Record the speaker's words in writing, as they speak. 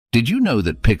Did you know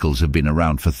that pickles have been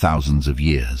around for thousands of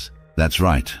years? That's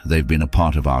right, they've been a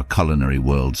part of our culinary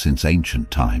world since ancient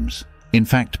times. In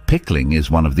fact, pickling is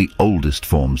one of the oldest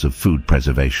forms of food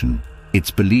preservation.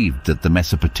 It's believed that the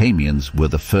Mesopotamians were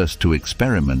the first to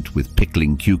experiment with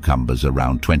pickling cucumbers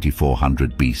around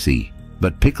 2400 BC.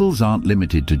 But pickles aren't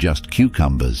limited to just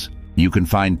cucumbers. You can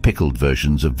find pickled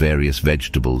versions of various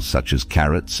vegetables such as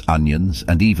carrots, onions,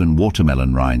 and even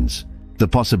watermelon rinds. The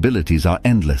possibilities are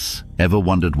endless. Ever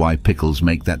wondered why pickles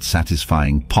make that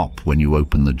satisfying pop when you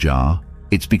open the jar?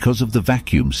 It's because of the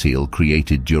vacuum seal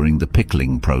created during the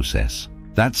pickling process.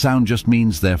 That sound just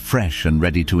means they're fresh and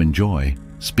ready to enjoy.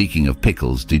 Speaking of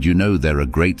pickles, did you know they're a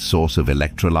great source of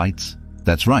electrolytes?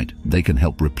 That's right, they can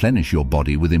help replenish your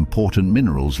body with important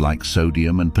minerals like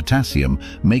sodium and potassium,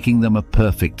 making them a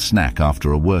perfect snack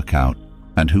after a workout.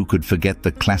 And who could forget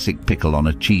the classic pickle on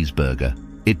a cheeseburger?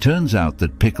 It turns out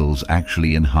that pickles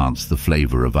actually enhance the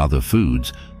flavor of other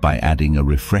foods by adding a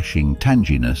refreshing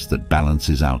tanginess that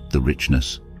balances out the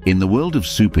richness. In the world of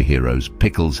superheroes,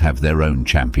 pickles have their own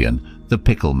champion, the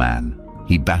Pickle Man.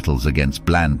 He battles against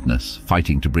blandness,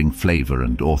 fighting to bring flavor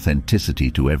and authenticity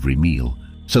to every meal.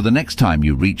 So the next time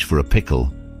you reach for a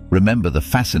pickle, remember the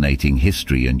fascinating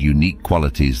history and unique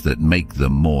qualities that make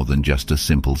them more than just a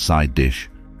simple side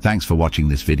dish. Thanks for watching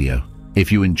this video. If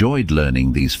you enjoyed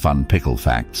learning these fun pickle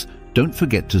facts, don't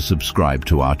forget to subscribe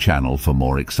to our channel for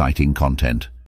more exciting content.